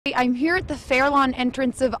I'm here at the Fairlawn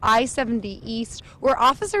entrance of I-70 East, where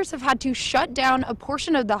officers have had to shut down a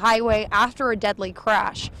portion of the highway after a deadly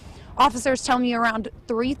crash. Officers tell me around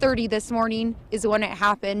 3:30 this morning is when it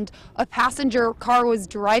happened. A passenger car was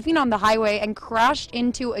driving on the highway and crashed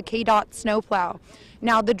into a KDOT snowplow.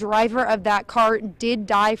 Now, the driver of that car did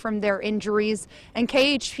die from their injuries, and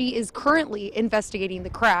KHP is currently investigating the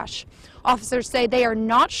crash. Officers say they are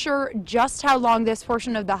not sure just how long this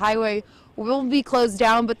portion of the highway will be closed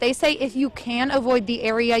down, but they say if you can avoid the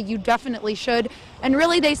area, you definitely should. And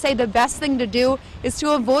really, they say the best thing to do is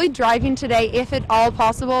to avoid driving today if at all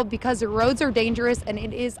possible, because the roads are dangerous and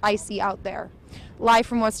it is icy out there. Live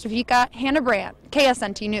from West Topeka, Hannah Brandt,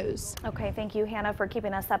 KSNT News. Okay, thank you, Hannah, for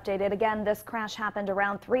keeping us updated. Again, this crash happened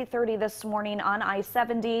around 3:30 this morning on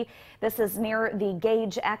I-70. This is near the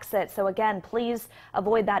Gage exit. So again, please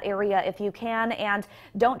avoid that area if you can, and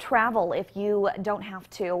don't travel if you don't have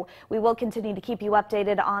to. We will continue to keep you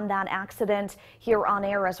updated on that accident here on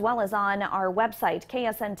air, as well as on our website,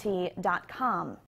 ksnt.com.